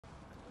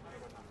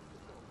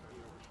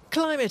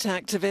Climate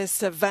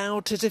activists have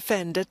vowed to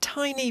defend a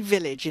tiny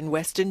village in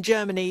western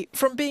Germany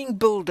from being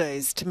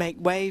bulldozed to make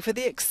way for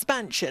the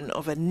expansion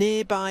of a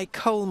nearby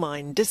coal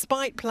mine,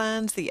 despite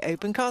plans the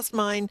open-cast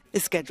mine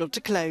is scheduled to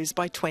close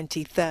by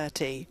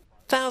 2030.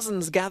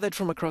 Thousands gathered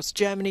from across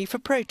Germany for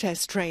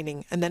protest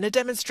training and then a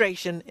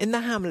demonstration in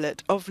the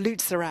hamlet of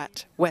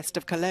Lützerath, west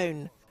of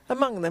Cologne.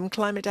 Among them,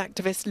 climate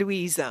activist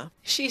Louisa.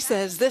 She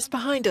says this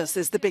behind us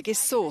is the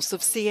biggest source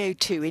of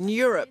CO2 in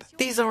Europe.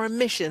 These are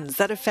emissions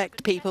that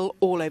affect people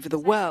all over the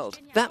world.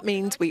 That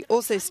means we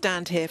also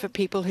stand here for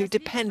people who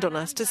depend on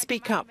us to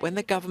speak up when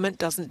the government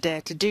doesn't dare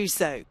to do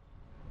so.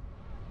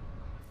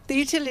 The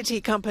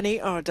utility company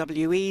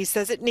RWE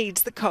says it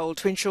needs the coal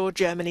to ensure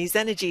Germany's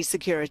energy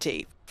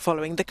security,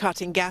 following the cut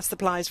in gas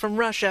supplies from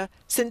Russia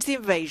since the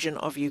invasion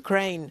of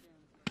Ukraine.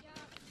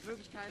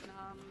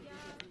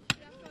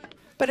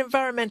 But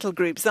environmental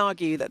groups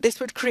argue that this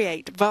would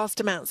create vast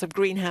amounts of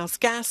greenhouse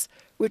gas,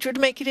 which would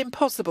make it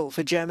impossible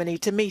for Germany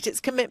to meet its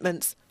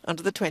commitments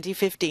under the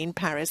 2015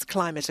 Paris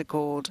Climate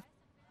Accord.